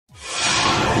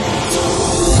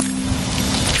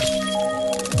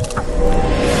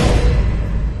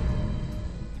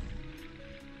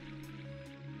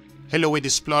Hello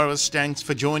explorers, thanks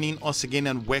for joining us again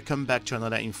and welcome back to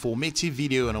another informative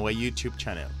video on our YouTube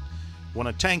channel. I want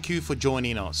to thank you for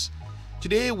joining us.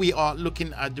 Today we are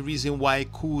looking at the reason why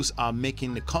coups are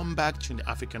making a comeback to the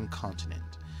African continent.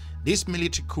 These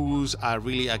military coups are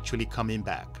really actually coming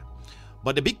back.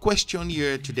 But the big question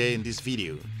here today in this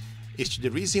video is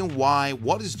the reason why,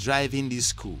 what is driving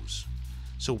these coups.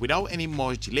 So without any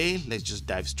more delay, let's just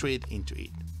dive straight into it.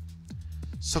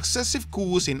 Successive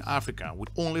coups in Africa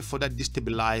would only further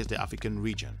destabilize the African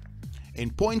region. In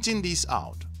pointing this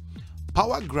out,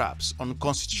 power grabs,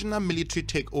 unconstitutional military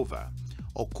takeover,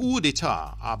 or coup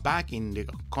d'etat are back in the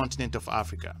continent of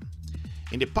Africa.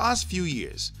 In the past few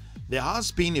years, there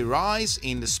has been a rise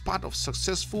in the spate of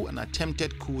successful and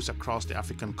attempted coups across the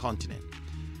African continent.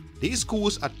 These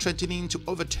coups are threatening to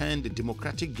overturn the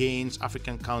democratic gains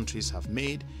African countries have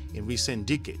made in recent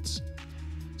decades.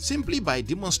 Simply by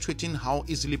demonstrating how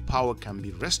easily power can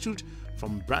be wrested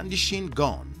from brandishing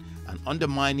gun and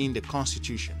undermining the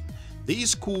constitution,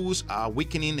 these coups are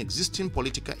weakening existing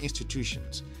political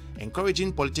institutions,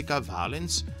 encouraging political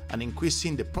violence, and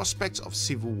increasing the prospects of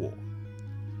civil war.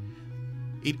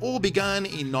 It all began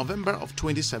in November of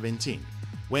 2017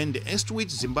 when the erstwhile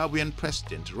Zimbabwean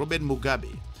President Robert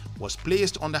Mugabe was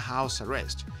placed under house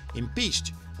arrest,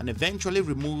 impeached, and eventually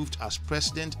removed as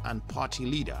president and party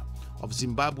leader of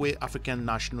Zimbabwe African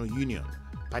National Union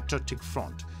Patriotic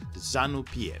Front, the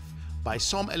ZANU-PF, by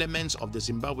some elements of the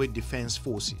Zimbabwe Defense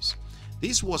Forces.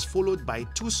 This was followed by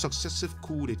two successive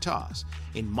coups d'etats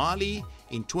in Mali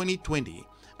in 2020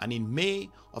 and in May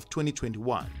of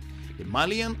 2021. The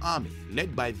Malian army,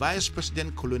 led by Vice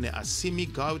President Colonel Assimi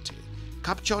Goïta,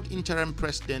 captured interim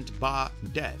President Ba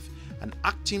Def and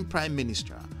acting Prime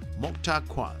Minister Mokhtar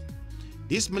Kwan.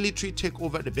 This military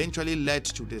takeover eventually led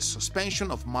to the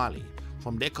suspension of Mali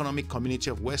from the Economic Community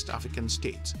of West African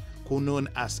States, known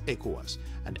as ECOWAS,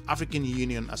 and the African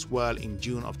Union as well in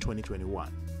June of 2021.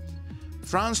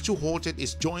 France too halted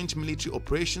its joint military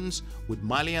operations with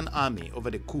Malian army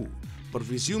over the coup, but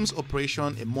resumes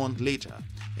operation a month later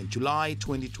in July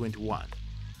 2021.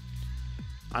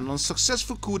 An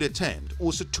unsuccessful coup d'etat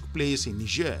also took place in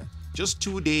Niger just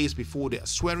 2 days before the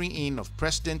swearing in of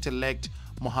President-elect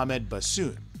Mohamed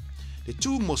Bazoum. The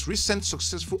two most recent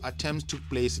successful attempts took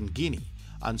place in Guinea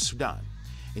and Sudan.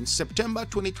 In September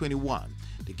 2021,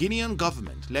 the Guinean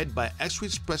government, led by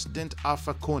ex-President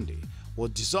Alpha Condé,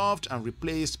 was dissolved and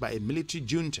replaced by a military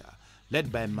junta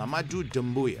led by Mamadou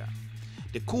Doumbouya,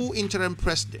 the co-interim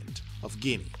president of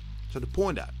Guinea. To the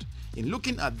point that, in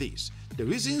looking at this, the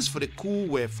reasons for the coup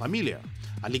were familiar: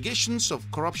 allegations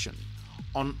of corruption,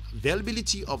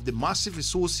 unavailability of the massive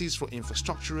resources for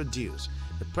infrastructural deals.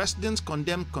 The president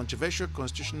condemned controversial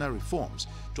constitutional reforms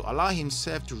to allow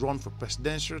himself to run for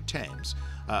presidential terms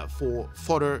for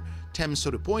further terms.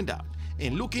 So to point out,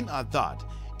 in looking at that,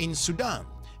 in Sudan,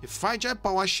 a fragile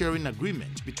power-sharing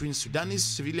agreement between Sudanese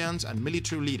civilians and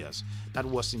military leaders that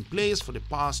was in place for the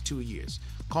past 2 years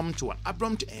come to an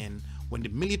abrupt end when the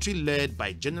military led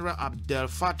by General Abdel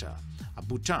Fattah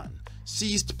Burhan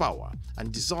seized power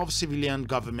and dissolved civilian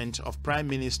government of Prime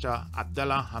Minister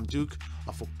Abdallah Hamdok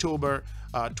of October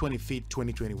 25,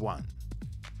 2021.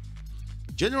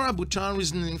 General Burhan's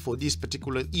reasoning for these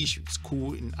particular issues,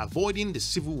 coup in avoiding the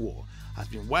civil war, has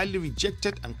been widely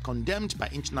rejected and condemned by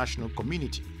international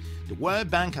community. The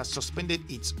World Bank has suspended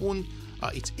its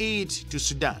aid to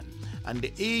Sudan, and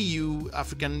the AU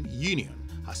African Union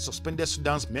has suspended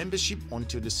Sudan's membership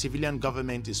until the civilian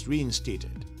government is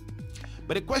reinstated.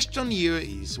 But the question here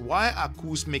is, why are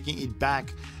coups making it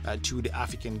back to the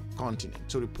African continent?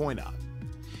 To point out,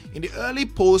 in the early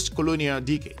post-colonial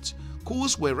decades,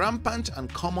 coups were rampant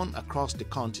and common across the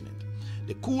continent.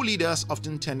 The coup leaders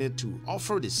often tended to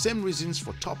offer the same reasons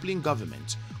for toppling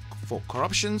governments: for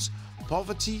corruptions,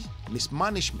 poverty,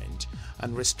 mismanagement,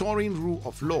 and restoring rule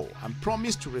of law, and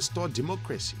promised to restore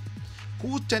democracy.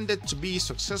 Coups tended to be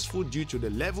successful due to the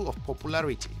level of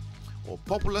popularity or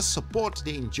popular support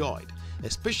they enjoyed,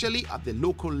 especially at the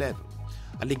local level.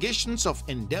 Allegations of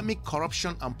endemic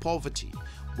corruption and poverty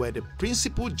were the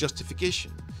principal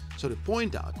justification, so to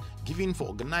point out, given for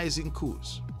organizing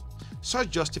coups. Such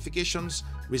justifications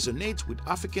resonate with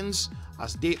Africans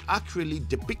as they accurately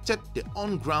depicted the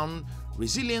on-ground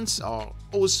resilience or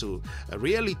also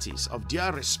realities of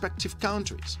their respective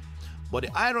countries. But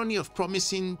the irony of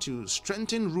promising to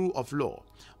strengthen rule of law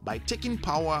by taking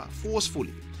power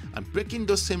forcefully and breaking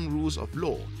those same rules of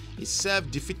law is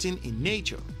self-defeating in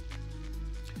nature.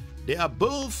 They are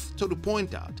both, to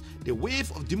point out, the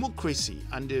wave of democracy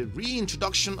and the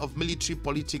reintroduction of military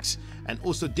politics, and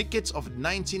also decades of the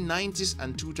 1990s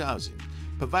and 2000s,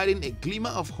 providing a glimmer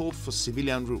of hope for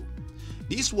civilian rule.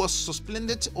 This was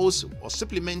suspended also or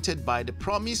supplemented by the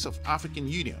promise of African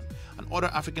Union and other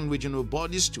African regional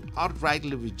bodies to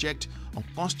outrightly reject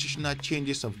unconstitutional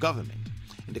changes of government.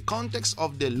 In the context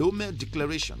of the Lomé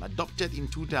Declaration adopted in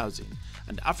 2000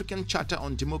 and the African Charter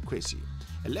on Democracy,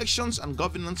 Elections and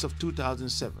Governance of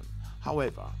 2007,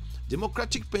 however,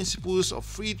 democratic principles of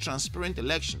free, transparent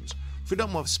elections,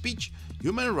 freedom of speech,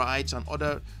 human rights and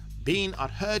other being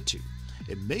adhered to.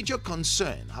 A major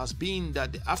concern has been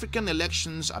that the African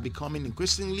elections are becoming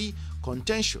increasingly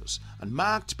contentious and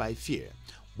marked by fear.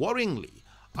 Worryingly,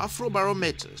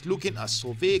 Afrobarometers looking at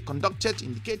survey conducted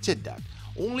indicated that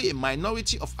only a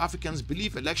minority of Africans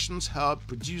believe elections help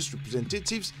produce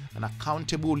representatives and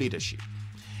accountable leadership.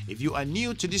 If you are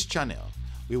new to this channel,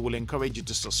 we will encourage you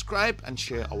to subscribe and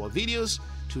share our videos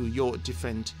to your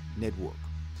different network.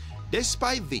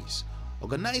 Despite this,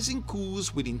 organizing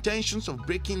coups with intentions of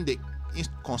breaking the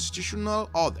constitutional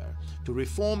order to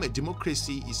reform a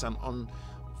democracy is an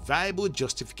unviable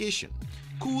justification.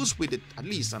 Coups with at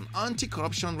least an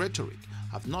anti-corruption rhetoric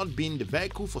have not been the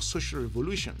vehicle for social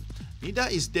revolution. Neither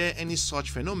is there any such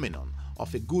phenomenon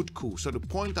of a good coup, so to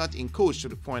point out in quotes,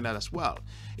 to point out as well.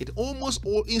 In almost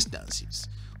all instances,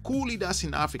 coup leaders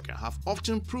in Africa have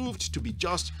often proved to be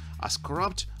just as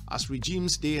corrupt as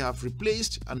regimes they have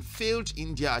replaced and failed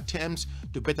in their attempts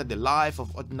to better the life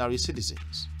of ordinary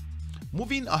citizens.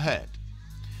 Moving ahead,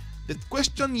 the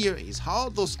question here is, how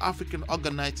does Africa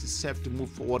organize itself to move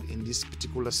forward in this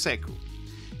particular cycle?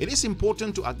 It is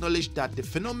important to acknowledge that the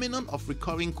phenomenon of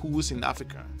recurring coups in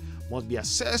Africa must be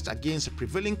assessed against the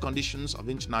prevailing conditions of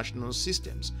international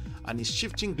systems and its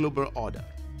shifting global order.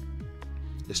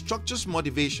 The structures,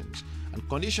 motivations, and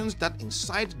conditions that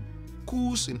incite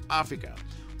coups in Africa,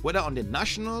 whether on the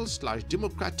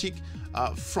national/democratic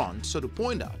front, so to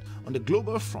point out, on the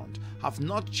global front, have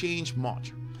not changed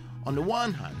much. On the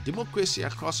one hand, democracy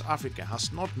across Africa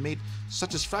has not made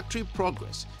satisfactory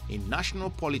progress in national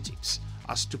politics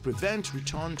as to prevent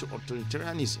return to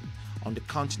authoritarianism on the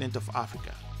continent of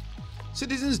Africa.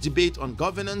 Citizens' debate on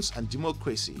governance and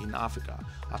democracy in Africa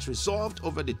has resolved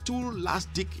over the two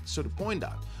last decades, so to point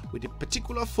out, with a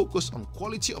particular focus on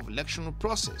quality of electoral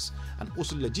process and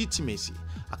also legitimacy,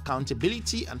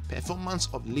 accountability and performance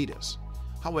of leaders.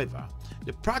 However,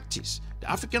 the practice, the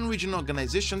African regional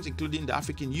organizations including the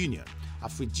African Union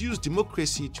have reduced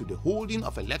democracy to the holding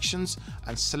of elections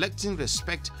and selecting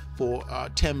respect for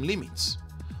term limits.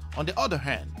 On the other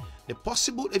hand, the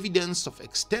possible evidence of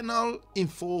external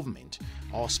involvement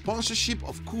or sponsorship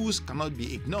of coups cannot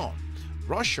be ignored.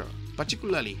 Russia,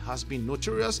 particularly, has been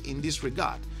notorious in this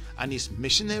regard, and its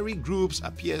mercenary groups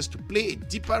appears to play a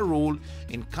deeper role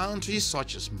in countries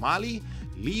such as Mali,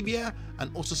 Libya, and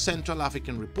also Central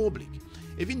African Republic.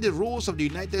 Even the roles of the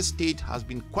United States has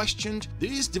been questioned.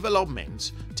 These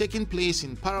developments taking place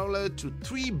in parallel to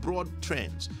three broad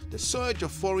trends: the surge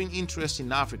of foreign interest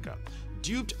in Africa,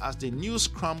 duped as the new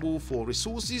scramble for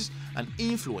resources and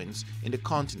influence in the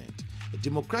continent, a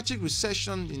democratic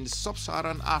recession in the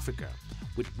sub-Saharan Africa,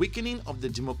 with weakening of the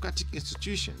democratic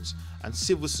institutions and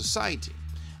civil society,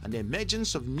 and the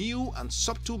emergence of new and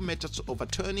subtle methods of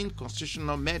overturning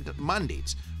constitutional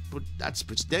mandates, that's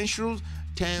presidential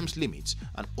terms limits,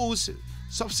 and also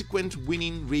subsequent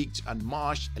winning rigged and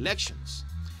marched elections.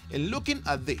 In looking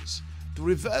at this, to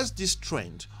reverse this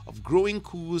trend of growing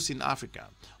coups in Africa,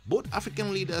 both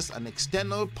African leaders and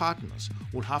external partners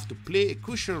will have to play a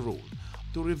crucial role.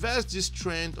 To reverse this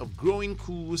trend of growing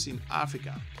coups in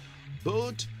Africa,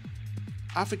 both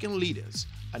African leaders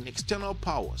and external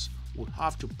powers would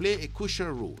have to play a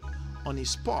crucial role. On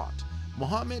his part,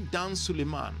 Mohammed Dan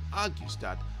Suleiman argues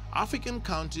that African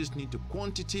countries need to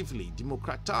quantitatively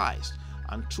democratize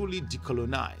and truly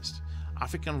decolonize.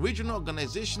 African regional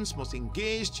organizations must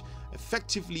engage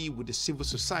effectively with the civil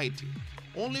society.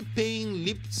 Only paying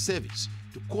lip service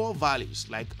to core values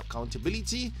like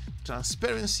accountability,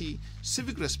 transparency,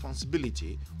 civic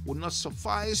responsibility would not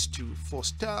suffice to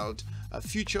forestall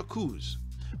future coups.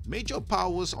 Major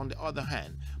powers, on the other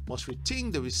hand, must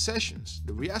retain the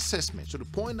reassessment, so to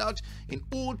point out, in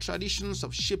old traditions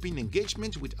of shaping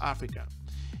engagement with Africa.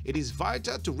 It is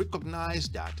vital to recognize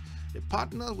that the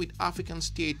partner with African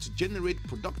states to generate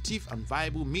productive and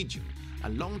viable medium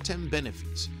and long-term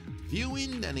benefits.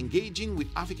 Viewing and engaging with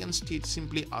African states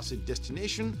simply as a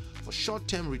destination for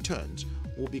short-term returns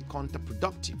will be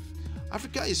counterproductive.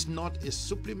 Africa is not a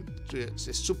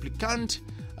supplicant,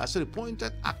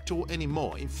 pointed actor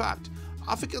anymore. In fact,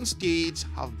 African states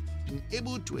have been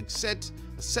able to exert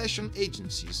accession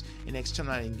agencies in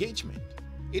external engagement.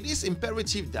 It is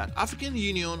imperative that African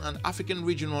Union and African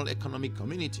regional economic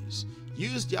communities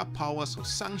use their powers of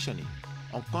sanctioning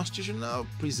on constitutional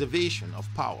preservation of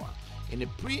power in a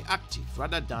proactive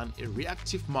rather than a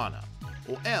reactive manner.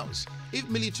 Or else, if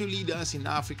military leaders in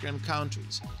African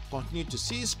countries continue to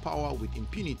seize power with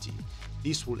impunity,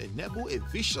 this will enable a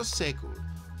vicious circle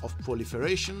of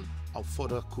proliferation of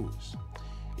further coups.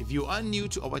 If you are new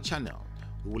to our channel,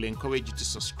 we will encourage you to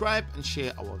subscribe and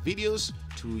share our videos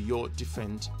to your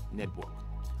different network.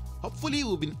 Hopefully,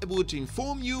 we've been able to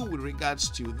inform you with regards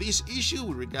to this issue,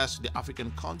 with regards to the African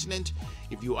continent.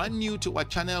 If you are new to our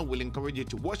channel, we'll encourage you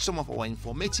to watch some of our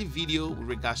informative video with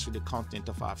regards to the continent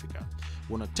of Africa.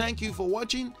 We want to thank you for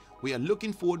watching. We are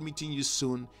looking forward to meeting you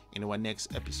soon in our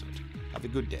next episode. Have a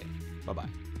good day. Bye-bye.